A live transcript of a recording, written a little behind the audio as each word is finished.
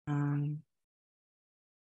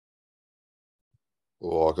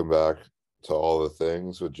Welcome back to All the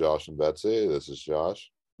Things with Josh and Betsy. This is Josh.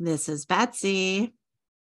 This is Betsy.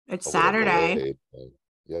 It's A little Saturday. delayed.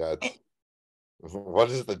 Yeah, it's what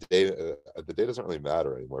is the day? The day doesn't really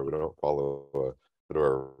matter anymore. We don't follow a sort of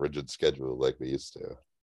a rigid schedule like we used to.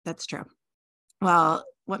 That's true. Well,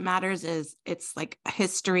 what matters is it's like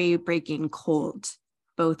history breaking cold,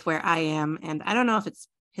 both where I am, and I don't know if it's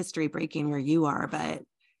history breaking where you are, but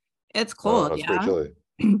it's cold. It's pretty Yeah. chilly.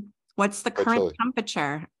 What's the Quite current chilly.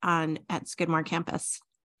 temperature at Skidmore campus?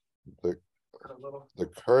 The, the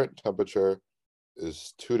current temperature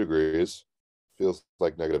is 2 degrees. Feels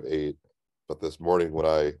like -8. But this morning when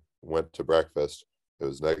I went to breakfast, it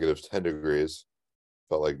was -10 degrees.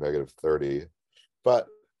 Felt like -30. But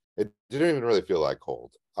it didn't even really feel that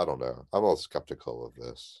cold. I don't know. I'm a little skeptical of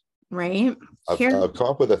this. Right I've here. come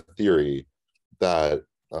up with a theory that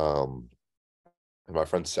and my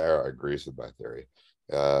friend Sarah agrees with my theory,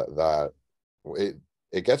 that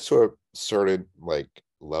it gets to a certain like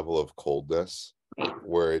level of coldness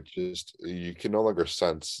where it just you can no longer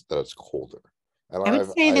sense that it's colder. And I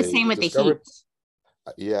would say the same with the heat.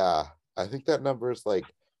 Yeah, I think that number is like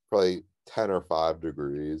probably 10 or 5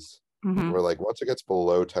 degrees. Mhm. Where like once it gets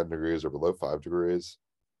below 10 degrees or below 5 degrees,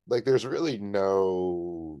 like there's really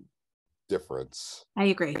no difference I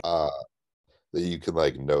agree. that you can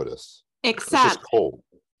like notice. It's Except, just cold.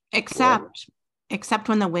 except, except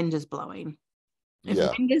when the wind is blowing. If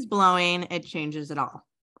Yeah. wind is blowing, it changes it all.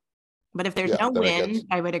 But if there's no wind,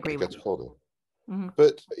 I would agree with you. It gets colder. Mm-hmm.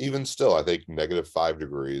 But even still, I think -5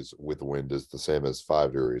 degrees with wind is the same as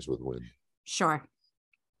 5 degrees with wind. Sure.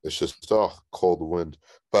 It's just cold wind.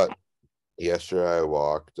 But yesterday I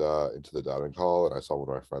walked into the dining hall and I saw one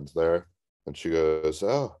of my friends there, and she goes,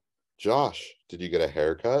 "Oh, Josh, did you get a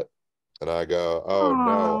haircut?" And I go, "Oh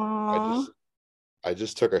no, I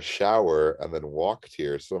just took a shower and then walked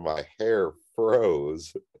here, so my hair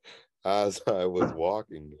froze as I was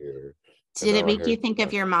walking here." Did it make you think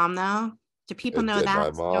of your mom though? Do people know that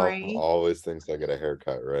My mom story? always thinks I get a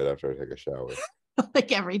haircut right after I take a shower.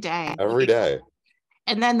 Like every day. Every day.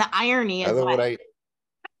 And then the irony is, and then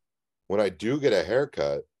when I do get a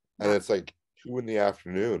haircut, and it's like 2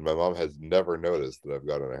 p.m, my mom has never noticed that I've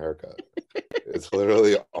gotten a haircut. It's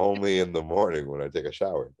literally only in the morning when I take a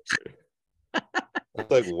shower. It's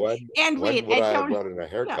like when would I have gotten a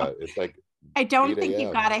haircut? No. It's like I don't think you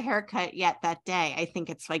got a haircut yet that day. I think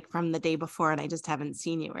it's like from the day before, and I just haven't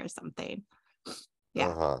seen you or something.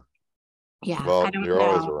 Yeah. Yeah. Well, I don't you're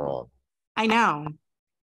know. always wrong. I know.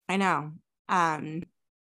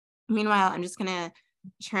 Meanwhile, I'm just gonna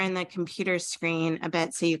turn the computer screen a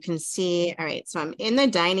bit so you can see. All right, so I'm in the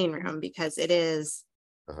dining room because it is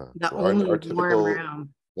the only warm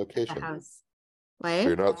room location. In the house. So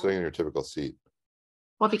you're not sitting in your typical seat.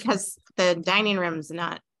 Well, because the dining room's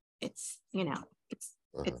not. It's anyways,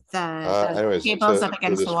 tables up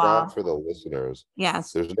against the wall. For the listeners,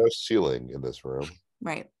 yes, there's no ceiling in this room.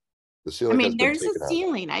 Right. The ceiling. There's a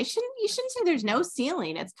ceiling. You shouldn't say there's no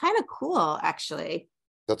ceiling. It's kind of cool, actually.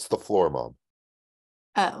 That's the floor, Mom.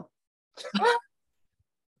 Oh.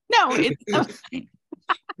 No, it's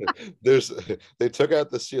they took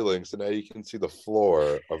out the ceiling, so now you can see the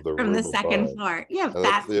floor of the room from the second floor. Yeah,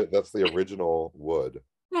 that's the original wood.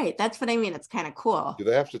 Right, that's what I mean. It's kind of cool. Do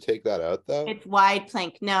they have to take that out though? It's wide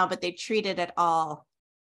plank. No, but they treated it all.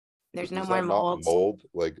 There's no more mold. Mold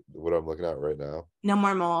like what I'm looking at right now. No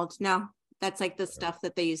more mold. No, that's like the stuff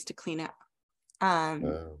that they used to clean up.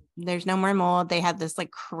 There's no more mold. They had this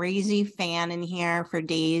like crazy fan in here for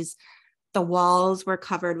days. The walls were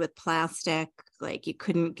covered with plastic, like you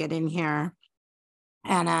couldn't get in here.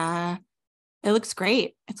 And it looks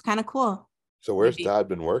great. It's kind of cool. So where's Dad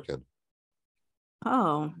been working?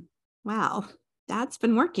 Oh, wow. Dad's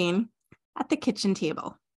been working at the kitchen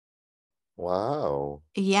table. Wow.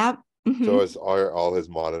 Yep. Mm-hmm. So is all his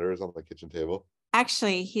monitors on the kitchen table?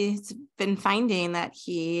 Actually, he's been finding that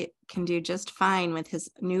he can do just fine with his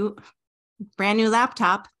brand new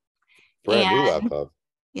laptop. Brand new laptop?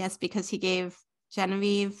 Yes, because he gave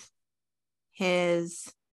Genevieve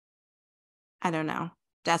his, I don't know,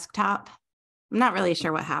 desktop. I'm not really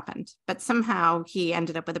sure what happened, but somehow he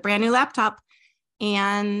ended up with a brand new laptop,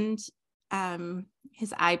 and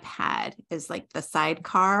his iPad is like the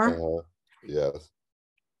sidecar. Yes.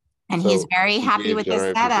 And so he's very happy with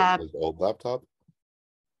this setup. His old laptop?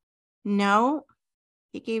 No,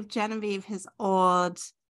 he gave Genevieve his old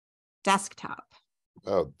desktop.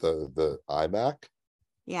 Oh, the iMac?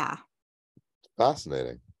 Yeah.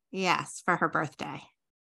 Fascinating. Yes, for her birthday.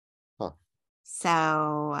 Huh.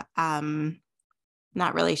 So,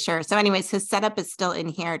 not really sure. So anyways, his setup is still in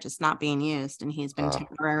here, just not being used. And he's been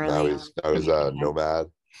temporarily. Now he's a nomad.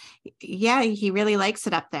 Yeah, he really likes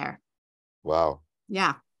it up there. Wow.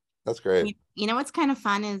 Yeah. That's great. You know what's kind of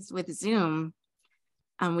fun is with Zoom,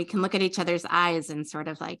 we can look at each other's eyes and sort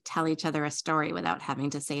of like tell each other a story without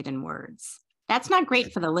having to say it in words. That's not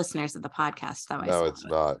great for the listeners of the podcast, though. No, it's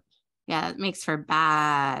not. Yeah, it makes for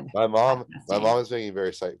bad. My mom is making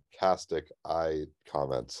very sarcastic eye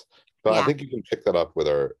comments, but I think you can pick that up with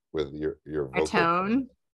your vocal tone.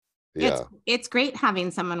 Yeah, it's great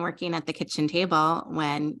having someone working at the kitchen table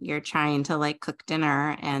when you're trying to like cook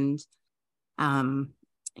dinner and,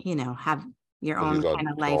 have your own kind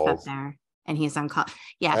of life up there. And he's on call.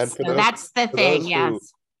 Yes, so that's the thing.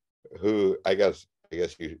 Yes. Who I guess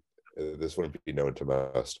you. This wouldn't be known to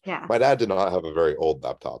most. Yeah. My dad did not have a very old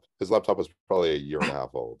laptop. His laptop was probably a year and a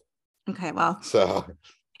half old. Okay, well. So.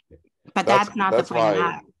 But that's not the point of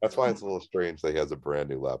that. That's why it's a little strange that he has a brand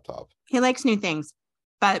new laptop. He likes new things,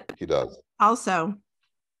 but he does. Also,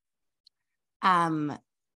 what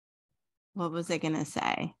was I gonna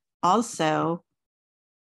say? Also,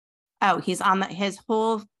 he's on his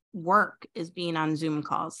whole work is being on Zoom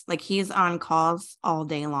calls. Like he's on calls all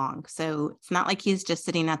day long. So it's not like he's just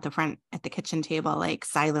sitting at the kitchen table, like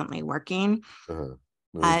silently working.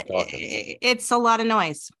 It's a lot of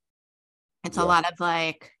noise. It's a lot of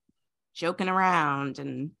like joking around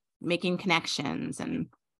and making connections and,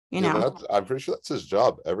 I'm pretty sure that's his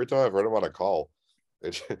job. Every time I've heard him on a call,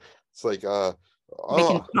 it's like,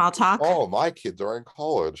 making small talk. Oh, my kids are in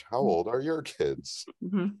college. How old are your kids?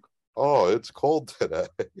 Mm-hmm. Oh, it's cold today.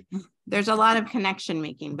 There's a lot of connection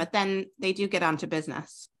making, but then they do get onto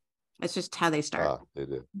business. It's just how they start. They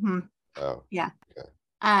do. Mm-hmm. Oh, yeah.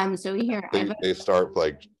 Okay. So here they start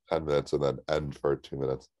like 10 minutes and then end for 2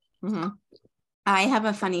 minutes. Mm-hmm. I have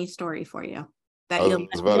a funny story for you that you'll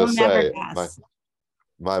never guess.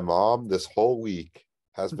 My mom this whole week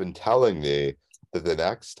has been telling me that the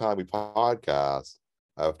next time we podcast,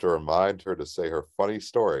 I have to remind her to say her funny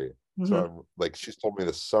story. Mm-hmm. So I'm like, she's told me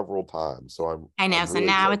this several times. So I know. So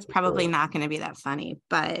now it's probably not going to be that funny,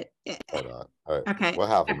 but why not? All right. Okay. What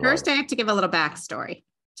happened? At first, I have to give a little backstory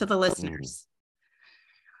to the listeners.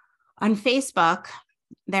 On Facebook,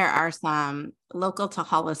 there are some local to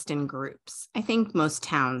Holliston groups. I think most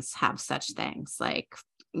towns have such things like,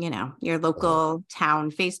 your local town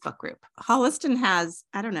Facebook group. Holliston has,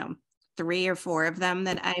 I don't know, 3 or 4 of them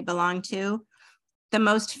that I belong to. The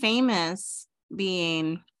most famous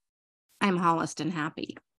being I'm Holliston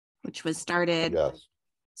Happy, which was started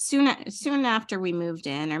soon after we moved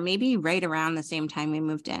in, or maybe right around the same time we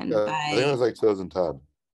moved in. I think it was like 2010.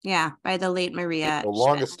 Yeah, by the late Maria. A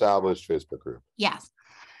long-established Facebook group. Yes.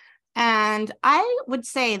 And I would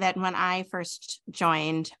say that when I first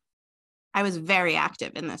joined, I was very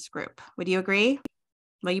active in this group. Would you agree?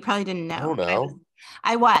 Well, you probably didn't know. I don't know.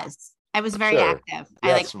 I was very active.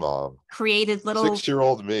 Yes, Mom. Created little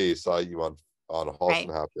 6-year-old me saw you on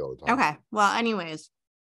Holliston Happy all the time. Okay. Well, anyways,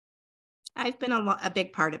 I've been a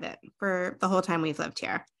big part of it for the whole time we've lived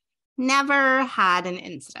here. Never had an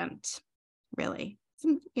incident, really.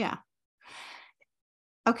 Yeah.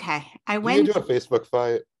 Okay. I went into a Facebook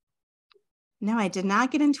fight. No, I did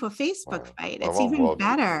not get into a Facebook fight. It's even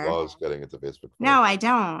better. I was getting into Facebook fight. No, I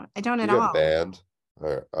don't. I don't at all. Banned.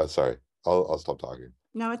 Sorry. I'll stop talking.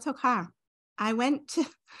 No, it's okay. I went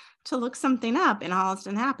to look something up in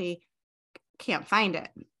Holliston Happy. Can't find it.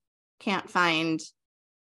 Can't find,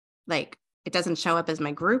 like, it doesn't show up as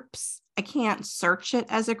my groups. I can't search it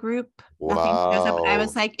as a group. Wow. Nothing shows up. I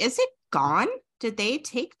was like, is it gone? Did they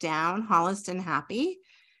take down Holliston Happy?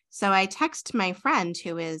 So I text my friend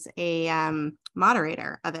who is a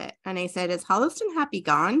moderator of it. And I said, is Holliston Happy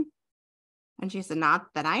gone? And she said, not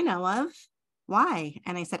that I know of. Why?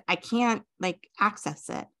 And I said, I can't access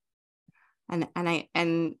it. And I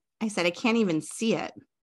said, I can't even see it.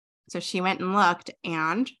 So she went and looked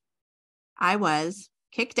and I was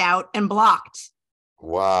kicked out and blocked.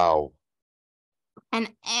 Wow. And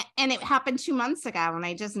it happened 2 months ago and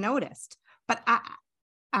I just noticed. But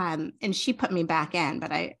and she put me back in, but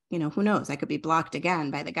who knows? I could be blocked again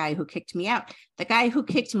by the guy who kicked me out. The guy who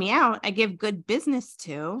kicked me out, I give good business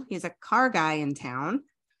to. He's a car guy in town.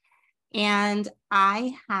 And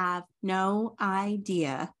I have no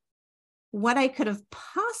idea what I could have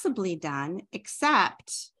possibly done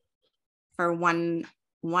except for one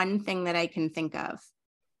thing that I can think of.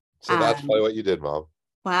 So that's probably what you did, Mom.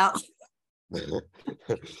 Well,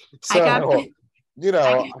 I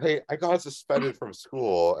got suspended from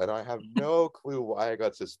school and I have no clue why I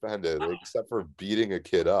got suspended except for beating a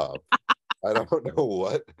kid up. I don't know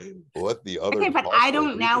what the other. Okay, but I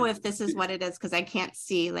don't know if this is what it is because I can't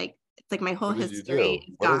see it's like my whole history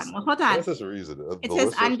is gone. Well, hold on. What is this reason? It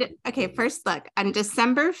says first look on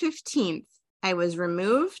December 15th, I was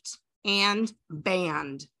removed and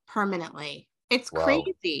banned permanently. It's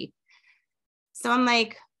crazy. So I'm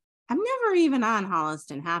like, I'm never even on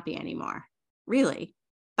Holliston Happy anymore, really.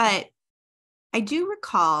 But I do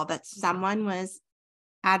recall that someone was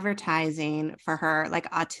advertising for her like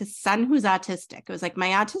son who's autistic. It was like, my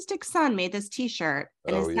autistic son made this t-shirt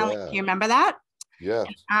and it's selling. Do you remember that? Yes.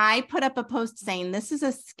 And I put up a post saying this is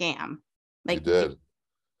a scam. Like, you did.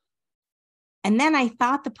 And then I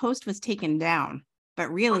thought the post was taken down,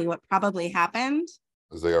 but really what probably happened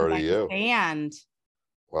is they already you banned.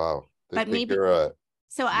 Wow. They but think maybe you're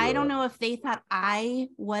so I don't know if they thought I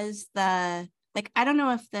was I don't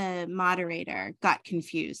know if the moderator got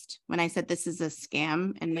confused when I said this is a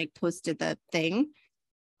scam and like posted the thing.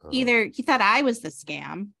 Either he thought I was the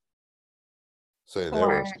scam, saying they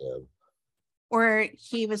were a scam, or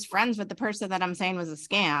he was friends with the person that I'm saying was a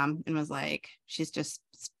scam and was like, she's just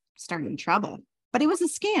starting trouble. But it was a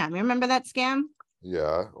scam. You remember that scam?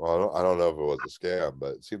 Yeah. Well, I don't know if it was a scam,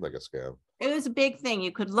 but it seemed like a scam. It was a big thing.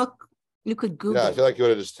 You could Google. Yeah, I feel like you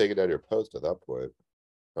would have just taken down your post at that point.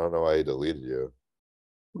 I don't know why he deleted you.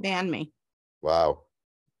 Banned me. Wow.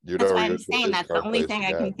 That's why I'm saying that's the only thing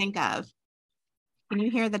I can think of. Can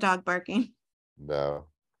you hear the dog barking? No.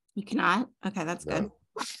 You cannot? Okay, that's good.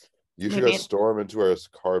 You should go storm into our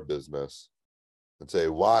car business and say,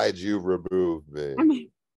 why'd you remove me?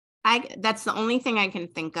 That's the only thing I can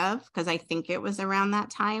think of because I think it was around that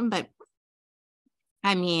time, but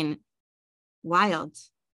I mean, wild.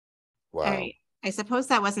 Wow. All right. I suppose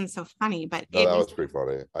that wasn't so funny, but that was pretty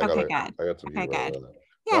funny. I got some humor good. with it.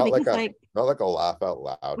 Yeah, not because not like a laugh out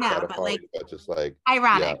loud kind of funny, but just like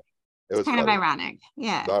ironic. Yeah, it was kind funny. of ironic.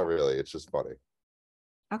 Yeah. Not really. It's just funny.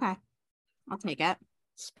 Okay. I'll take it.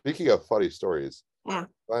 Speaking of funny stories, yeah,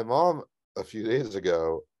 my mom a few days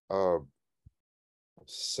ago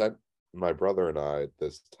sent my brother and I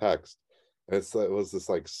this text, and it was this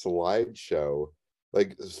like slideshow,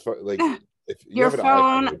 like if you have an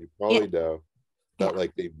iPhone, you probably know that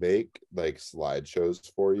like they make like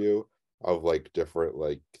slideshows for you of like different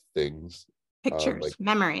like things, pictures, like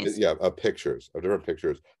memories, pictures of different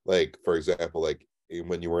pictures. Like for example, like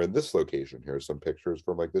when you were in this location, here's some pictures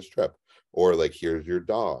from like this trip, or like here's your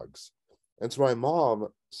dogs. And so my mom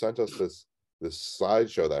sent us this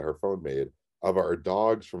slideshow that her phone made of our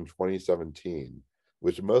dogs from 2017,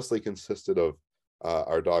 which mostly consisted of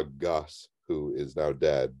our dog Gus, who is now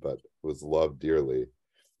dead but was loved dearly.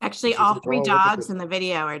 Actually, all like, 3 dogs in the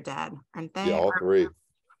video are dead, aren't they? Yeah, all 3.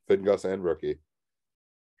 Finn, Gus, and Rookie.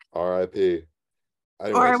 R.I.P.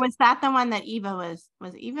 Anyways. Or was that the one that Eva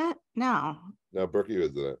was Eva? No, Brookie was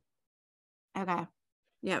in it. Okay.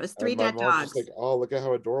 Yeah, it was 3 dead dogs. Just like, oh, look at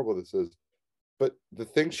how adorable this is. But the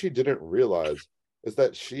thing she didn't realize is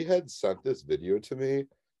that she had sent this video to me,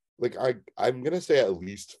 like I'm gonna say at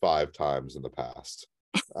least 5 times in the past.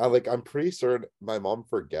 I'm pretty certain my mom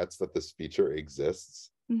forgets that this feature exists,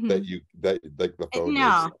 that like the phone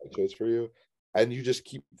makes for you, and you just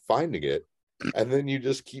keep finding it, and then you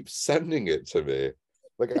just keep sending it to me.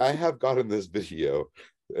 Like I have gotten this video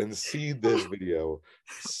and seen this video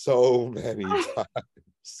so many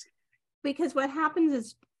times. Because what happens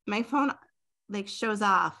is my phone like shows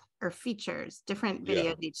off or features different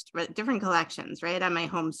videos, different collections, right, on my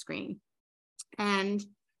home screen. And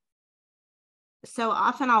so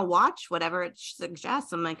often I'll watch whatever it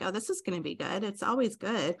suggests. I'm like, oh, this is going to be good. It's always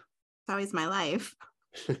good. It's always my life.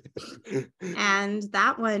 And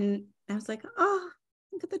that one, I was like, oh,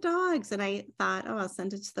 look at the dogs. And I thought, oh, I'll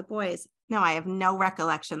send it to the boys. No, I have no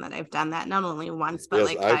recollection that I've done that. Not only once, but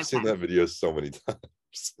like 5 I've seen that video so many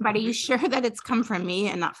times. But are you sure that it's come from me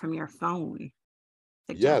and not from your phone?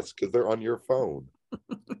 Yes, because they're on your phone.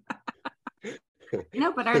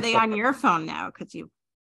 No, but are they on your phone now? Because you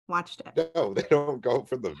watched it. No, they don't go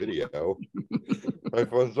from the video. My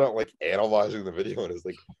phone's not like analyzing the video and it's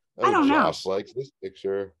like, oh, I don't Josh know. Likes this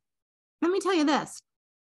picture. Let me tell you this.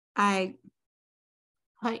 I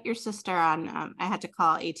put your sister on, I had to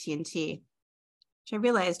call AT&T, which I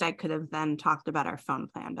realized I could have then talked about our phone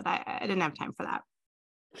plan, but I didn't have time for that.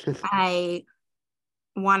 I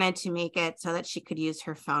wanted to make it so that she could use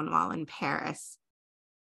her phone while in Paris.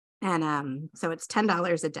 And so it's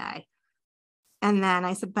 $10 a day. And then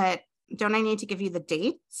I said, but don't I need to give you the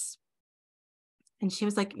dates? And she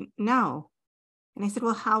was like, no. And I said,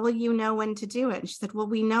 well, how will you know when to do it? And she said, well,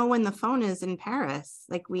 we know when the phone is in Paris.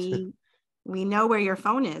 Like we know where your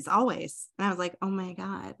phone is always. And I was like, oh my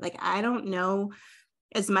God, like, I don't know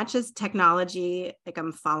as much as technology, like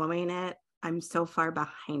I'm following it. I'm so far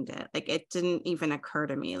behind it. Like it didn't even occur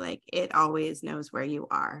to me. Like it always knows where you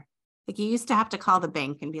are. Like you used to have to call the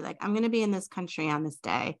bank and be like, I'm going to be in this country on this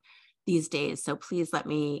day, these days. So please let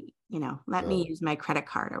me let me use my credit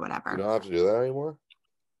card or You whatever. don't have to do that anymore?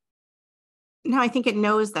 No, I think it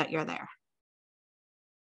knows that you're there.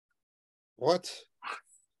 What?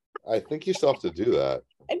 I think you still have to do that.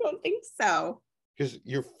 I don't think so. Because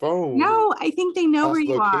your phone No, I think they know has where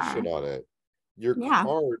you location are. on it. Your Yeah.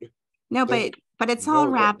 card. No, doesn't but it's all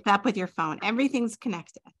know that- wrapped up with your phone. Everything's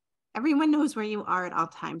connected. Everyone knows where you are at all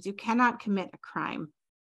times. You cannot commit a crime.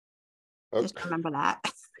 Just Okay. remember that.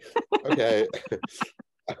 Okay.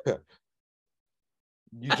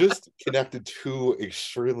 You just connected two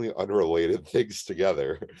extremely unrelated things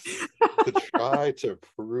together to try to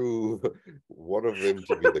prove one of them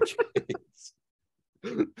to be the case.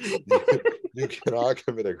 You cannot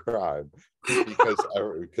commit a crime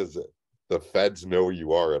because the feds know where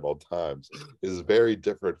you are at all times is very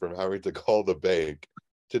different from having to call the bank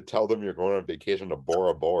to tell them you're going on vacation to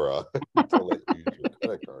Bora Bora to let you use your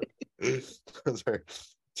credit card. Those are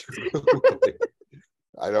two,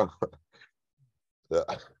 I don't.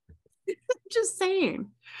 Just saying.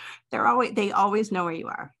 They always know where you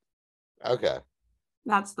are. Okay.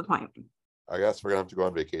 That's the point. I guess we're gonna have to go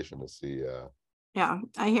on vacation to see. Yeah.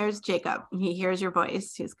 Here's Jacob. He hears your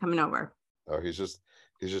voice. He's coming over. Oh, he's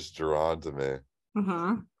just drawn to me.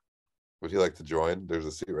 Mm-hmm. Would he like to join? There's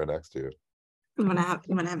a seat right next to you. You wanna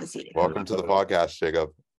have a seat. Welcome to the podcast, Jacob.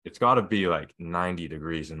 It's got to be like 90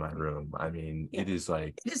 degrees in my room. I mean, Yeah. it is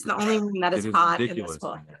like It is the only room that is it is hot ridiculous in this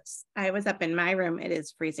whole in there. house. I was up in my room. It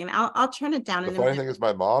is freezing. I'll turn it down The in a funny minute. thing is,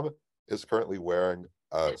 my mom is currently wearing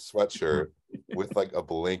a sweatshirt with like a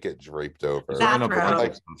blanket draped over, It's wearing a Bathrobe.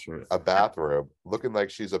 blanket sweatshirt. a bathrobe, looking like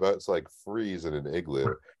she's about to like freeze in an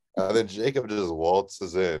igloo. And then Jacob just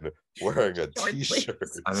waltzes in wearing a Short t-shirt.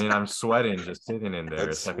 sleeves. I mean, I'm sweating just sitting in there. And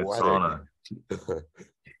It's like a sweating. sauna.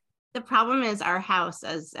 The problem is our house,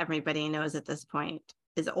 as everybody knows at this point,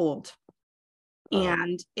 is old.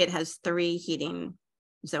 And it has 3 heating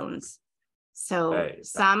zones. So Hey,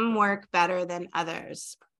 some work better than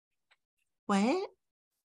others. What?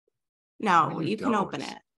 No, No, you you can open don't.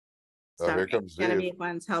 it. Oh, here Sorry, comes Genevieve Dave.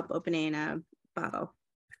 wants help opening a bottle.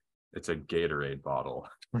 It's a Gatorade bottle.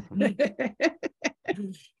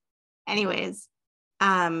 Anyways,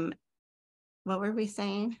 what were we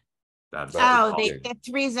saying? That's Oh, heating. the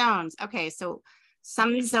 3 zones. Okay, so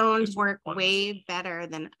some zones It's work one. way better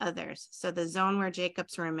than others. So the zone where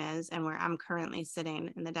Jacob's room is and where I'm currently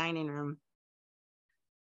sitting in the dining room,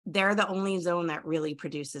 they're the only zone that really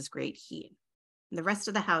produces great heat. The rest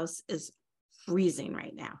of the house is freezing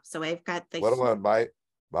right now. So I've got the Let alone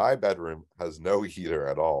my bedroom has no heater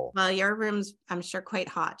at all. well, your room's I'm sure quite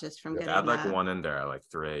hot just from Yeah, getting I had like the- one in there at like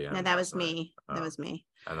 3 a.m. No, that was last night. me. That Oh. was me.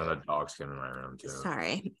 And then a dog's skin in my room too.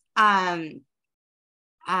 Sorry.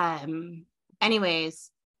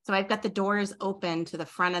 Anyways, so I've got the doors open to the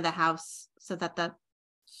front of the house so that the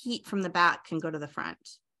heat from the back can go to the front.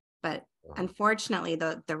 But unfortunately,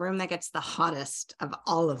 the room that gets the hottest of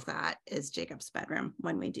all of that is Jacob's bedroom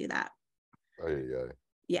when we do that.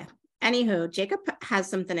 Yeah. Anywho, Jacob has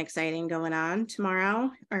something exciting going on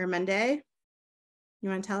tomorrow or Monday. You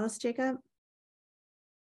want to tell us, Jacob?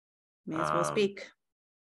 May as well speak.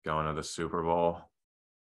 Going to the Super Bowl.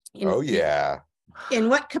 Oh yeah. In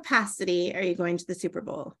what capacity are you going to the Super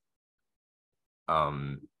Bowl?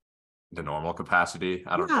 The normal capacity.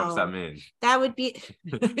 I don't know what that means. That would be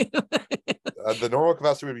The normal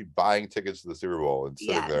capacity would be buying tickets to the Super Bowl and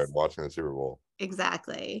sitting there Yes. and watching the Super Bowl.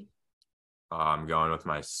 exactly. I'm going with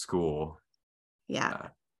my school Yeah.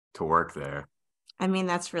 to work there. I mean,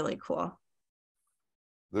 that's really cool.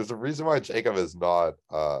 There's a reason why Jacob is not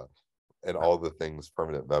an All the Things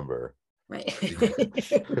permanent member. Right.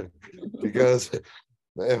 Because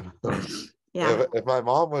Yeah. if my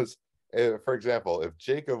mom was, for example, if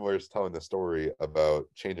Jacob was telling the story about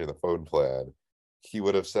changing the phone plan, he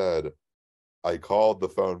would have said, I called the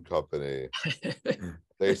phone company.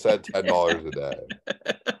 They said $10 a day.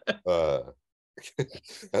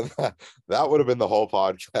 And that would have been the whole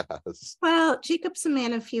podcast. Well, Jacob's a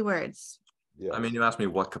man of few words. Yes. I mean, you asked me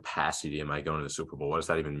what capacity am I going to the Super Bowl? What does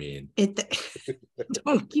that even mean?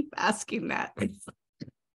 Don't keep asking that.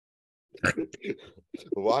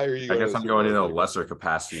 Why are you? I guess I'm going in a Super Bowl? lesser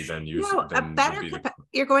capacity than you. No, a better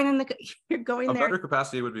you're going A there. better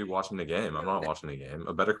capacity would be watching the game. I'm not watching the game.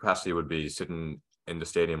 A better capacity would be sitting in the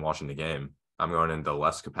stadium watching the game. I'm going in the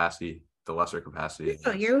lesser capacity. No,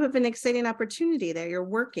 you have an exciting opportunity there. You're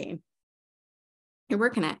working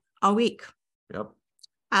it all week. Yep.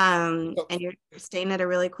 And you're staying at a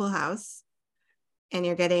really cool house and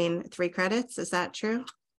you're getting 3 credits. Is that true?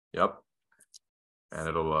 Yep. And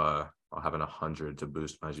I'll have 100 to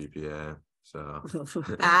boost my GPA. So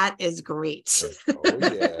That is great. Oh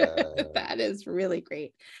yeah. That is really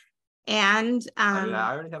great. And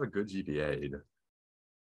I already have a good GPA.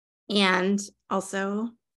 And also,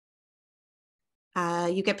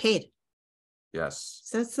 you get paid. Yes.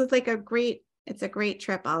 So it's like a great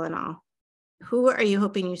trip all in all. Who are you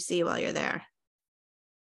hoping you see while you're there?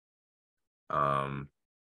 I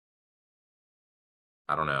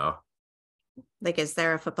don't know. Like, is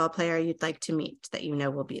there a football player you'd like to meet that you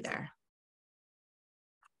know will be there?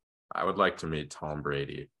 I would like to meet Tom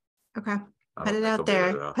Brady. Okay. Put it out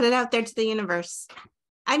there. Put it out there to the universe.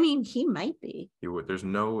 I mean, he might be. He would. There's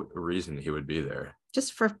no reason he would be there.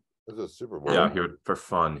 Just for a Super Bowl. Yeah, he would for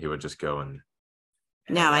fun. He would just go and.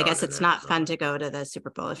 No, I guess it's not fun to go to the Super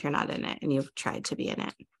Bowl if you're not in it and you've tried to be in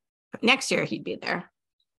it. But next year he'd be there.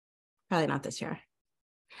 Probably not this year.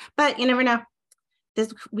 But you never know.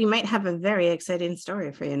 We might have a very exciting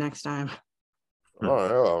story for you next time. Oh,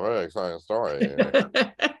 yeah, a very exciting story.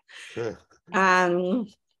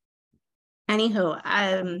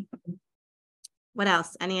 Anywho, what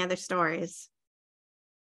else? Any other stories?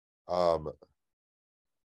 I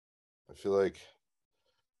feel like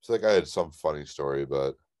I had some funny story,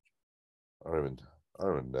 but I don't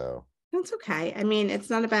even know. That's okay. I mean, it's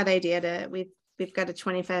not a bad idea we've got a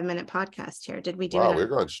 25-minute podcast here. Did we do it? Wow, we're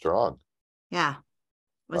going strong. Yeah.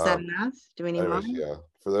 Was that enough? Do we need more? Yeah.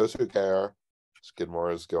 For those who care,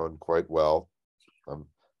 Skidmore is going quite well.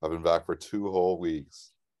 I've been back for 2 whole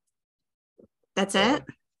weeks. That's it?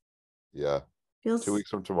 Yeah. Feels 2 weeks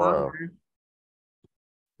from tomorrow. longer.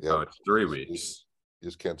 Yeah. Oh, it's 3 weeks. You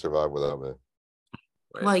just can't survive without me.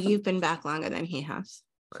 Wait, Well, you've been back longer than he has.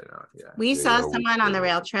 right now, yeah. We Yeah, saw you know, someone on the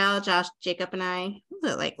rail trail, Josh, Jacob, and I,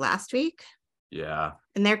 was it like last week? Yeah.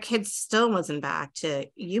 And their kid still wasn't back to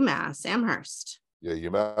UMass Amherst. Yeah,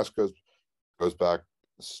 UMass goes back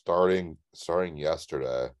starting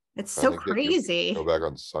yesterday. It's so crazy. Go back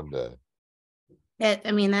on Sunday. That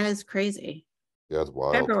is crazy. Yeah, it's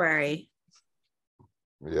wild. February.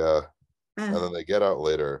 Yeah. And then they get out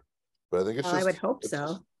later. But I think it's just I would hope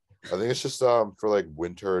so. I think it's just for like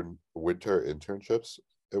winter internships,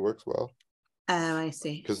 it works well. Oh, I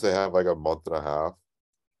see. Because they have like a month and a half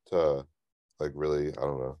to like really, I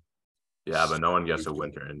don't know. Yeah, but no one gets a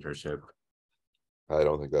winter internship. I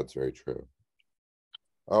don't think that's very true.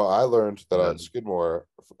 Oh, I learned that at Skidmore,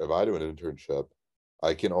 if I do an internship,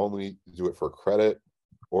 I can only do it for credit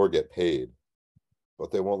or get paid.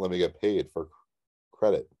 But they won't let me get paid for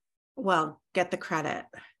credit. Well, get the credit.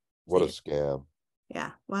 What a scam.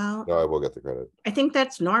 Yeah, well. No, I will get the credit. I think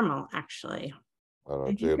that's normal, actually. I don't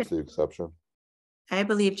know. Jacob's the exception. I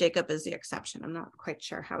believe Jacob is the exception. I'm not quite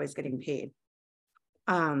sure how he's getting paid.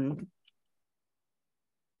 He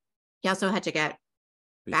also had to get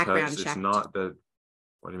background checked. It's not the.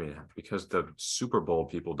 What do you mean? Because the Super Bowl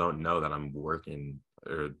people don't know that I'm working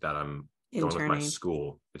or that I'm going with my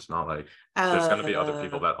school. It's not like there's going to be other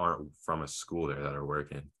people that aren't from a school there that are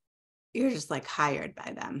working. You're just like hired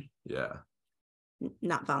by them. Yeah.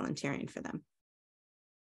 Not volunteering for them.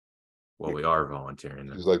 Well, we are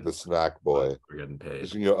volunteering. He's like the snack boy. We're getting paid.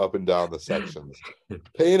 Just up and down the sections.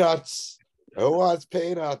 Peanuts. Who wants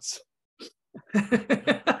peanuts?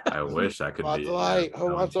 I wish I could Bud be. Light.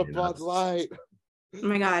 Who wants a Bud Light? Oh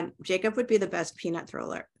my God, Jacob would be the best peanut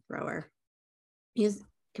thrower.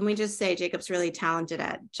 Can we just say Jacob's really talented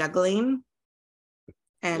at juggling?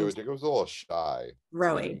 And Yeah, Jacob's a little shy.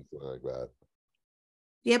 Rowing. Like that.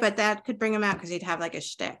 Yeah, but that could bring him out because he'd have like a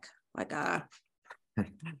shtick, like a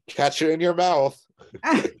catch it in your mouth.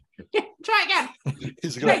 Try again.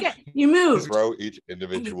 He's gonna You move. Throw each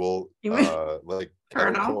individual like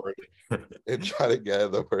cord and try to get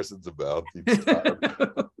in the person's mouth each time.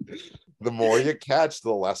 The more you catch,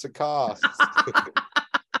 the less it costs.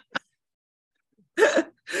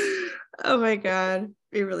 Oh my God,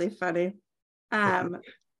 be really funny. Anywho,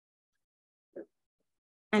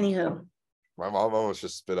 my mom almost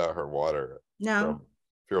just spit out her water. No. From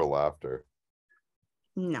pure laughter.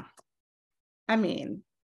 No. I mean,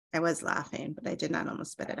 I was laughing, but I did not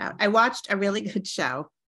almost spit it out. I watched a really good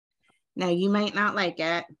show. Now, you might not like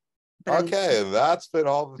it. But okay, that's been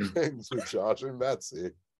all the things with Josh and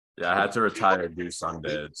Betsy. Yeah, I had to retire and do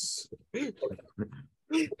Sundays. Oh,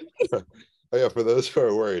 yeah, for those who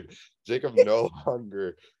are worried, Jacob no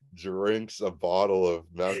longer drinks a bottle of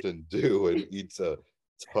Mountain Dew and eats a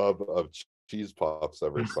tub of cheese pops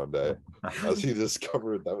every Sunday, as he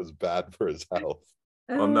discovered that was bad for his health.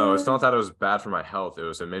 Well, no, it's not that it was bad for my health.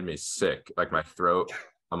 It made me sick. Like my throat,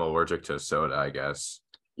 I'm allergic to soda, I guess.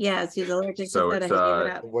 Yes, he's allergic to soda. So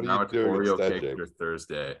it's what are you doing Oreo instead, cake for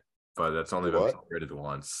Thursday, but that's only been celebrated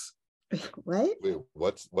once. What? Wait,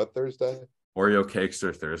 what Thursday? Oreo cakes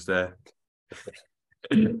are Thursday.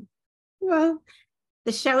 Well,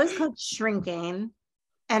 the show is called Shrinking,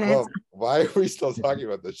 And why are we still talking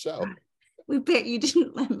about the show? You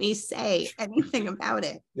didn't let me say anything about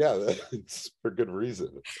it. Yeah, it's for good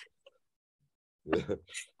reason.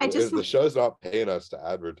 If the show's not paying us to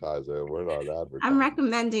advertise it, we're not advertising. I'm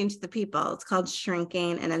recommending to the people. It's called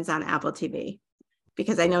Shrinking, and it's on Apple TV.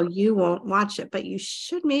 Because I know you won't watch it, but you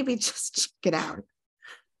should maybe just check it out.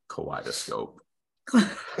 Kaleidoscope.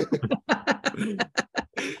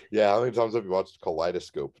 Yeah, how many times have you watched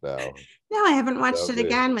Kaleidoscope now? No, I haven't watched it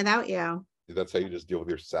again without you. That's how you just deal with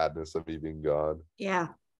your sadness of me being gone. Yeah.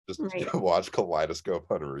 Just watch Kaleidoscope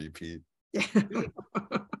on repeat.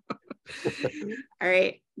 All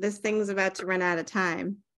right. This thing's about to run out of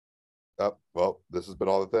time. Oh, well, this has been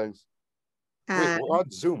all the things. Wait, we're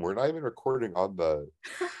on Zoom. We're not even recording on the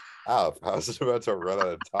app. How's it about to run out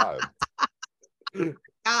of time?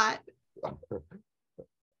 God.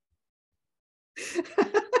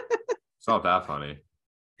 It's not that funny.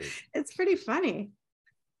 It's pretty funny.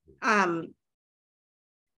 All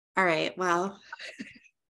right. Well,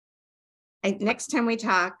 next time we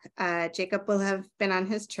talk, Jacob will have been on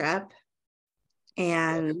his trip,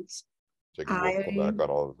 and Jacob will come back on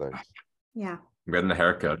all the things. Yeah. I'm getting a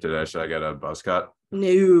haircut today. Should I get a buzz cut?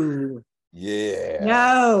 No. Yeah.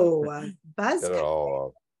 No. Buzz cut.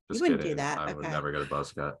 You wouldn't do that. I would never get a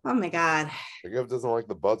buzz cut. Oh my God. Jacob doesn't like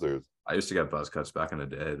the buzzers. I used to get buzz cuts back in the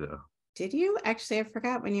day, though. Did you? Actually, I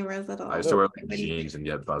forgot when you were little. I used to wear jeans and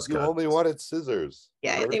get buzz cuts. You only wanted scissors.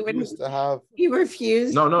 Yeah, they wouldn't used to have. You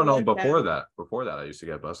refused. No. Before that, I used to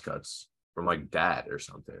get buzz cuts from like dad or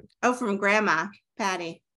something. Oh, from Grandma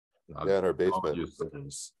Patty. Yeah, in her basement.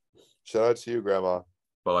 Shout out to you, Grandma.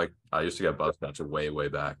 But like, I used to get buzz cuts way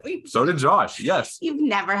back. So did Josh. Yes. You've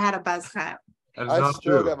never had a buzz cut. I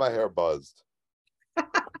still get my hair buzzed.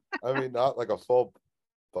 I mean, not like a full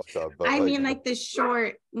buzz cut, but I mean, like the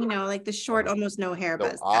short, like the short, almost no hair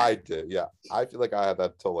buzz cut. I did. Yeah, I feel like I had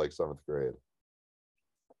that till like 7th grade.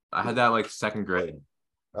 I had that like 2nd grade.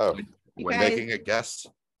 Oh, when making a guest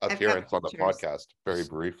appearance on the podcast, very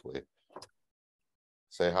briefly.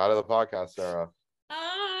 Say hi to the podcast, Sarah.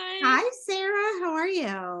 Hi, Sarah. How are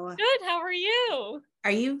you? Good. How are you?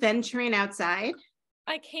 Are you venturing outside?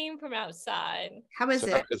 I came from outside. How is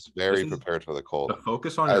Sarah it? is very prepared for the cold. The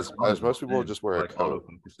focus on as most people just wear a coat.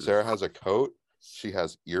 Sarah has a coat. She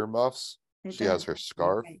has earmuffs. She has her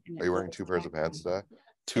scarf. Are you wearing 2 pairs of pants today?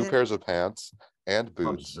 2 pairs of pants and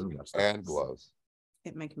boots and gloves.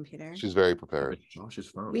 Hit my computer. She's very prepared.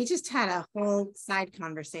 We just had a whole side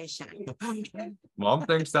conversation. Mom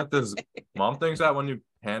thinks that when you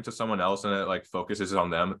hand to someone else and it like focuses on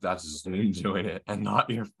them, that's Zoom doing it and not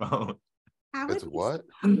your phone. It's what?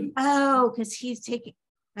 Oh, because he's taking.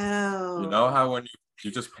 Oh. You know how when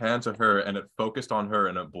you just pan to her and it focused on her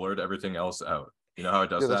and it blurred everything else out. You know how it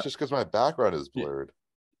does that? That's just because my background is blurred.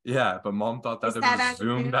 Yeah, but Mom thought that it was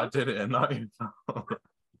Zoom that did it and not your phone.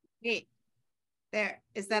 Wait. There,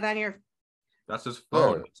 is that on your? That's his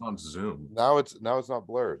phone. There. It's on Zoom. Now it's not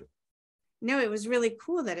blurred. No, it was really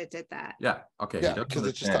cool that it did that. Yeah. Okay. Yeah, because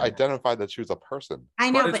it just identified that she was a person. I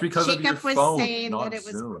know, but because Jacob was phone, saying that it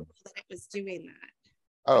was Zoom. cool that it was doing that.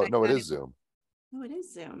 Oh no, it is Zoom. Oh, it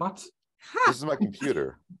is Zoom. What? Huh. This is my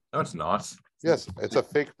computer. No, it's not. Yes, it's a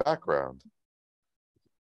fake background.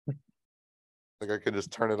 Like I could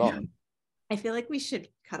just turn it on. I feel like we should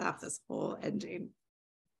cut off this whole ending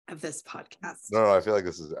of this podcast. No, I feel like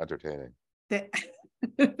this is entertaining.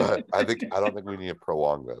 But I don't think we need to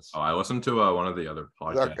prolong this. Oh, I listened to one of the other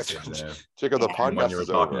podcasts. Check out the podcast. When you were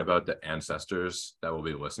talking about the ancestors that will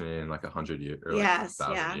be listening in like 100 years or like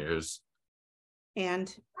 1,000 years.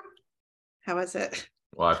 And how was it?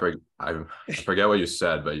 Well, I forget what you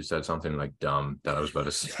said, but you said something like dumb that I was about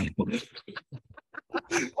to say.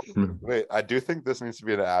 Wait, I do think this needs to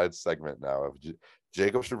be an added segment now.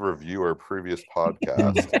 Jacob should review our previous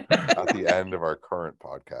podcast at the end of our current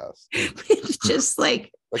podcast. It's just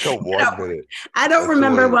like a 1 minute. I don't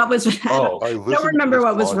remember what was. I don't remember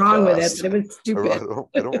what was wrong with it, but it was stupid.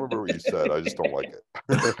 I don't remember what you said. I just don't like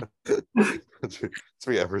it. It's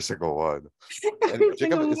me every single one. And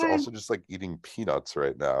Jacob is also just like eating peanuts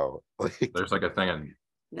right now. Like there's like a thing in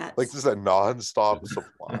nuts. Like just a non-stop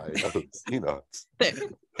supply of peanuts.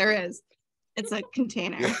 There is. It's a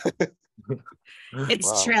container.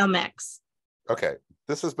 It's trail mix. Okay,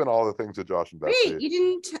 this has been all the things with Josh and Betsy. Wait, you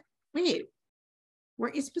didn't. Wait,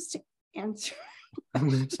 weren't you supposed to answer?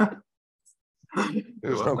 There's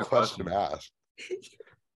no question asked.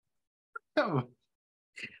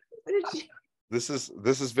 This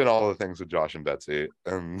has been all the things with Josh and Betsy,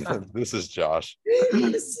 and this is Josh.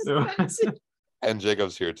 This is Betsy. And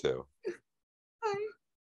Jacob's here too.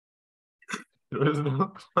 There was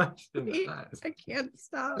no question asked. I can't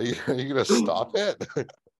stop. Are you gonna stop it?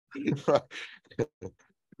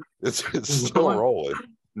 It's still rolling.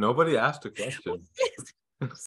 Nobody asked a question.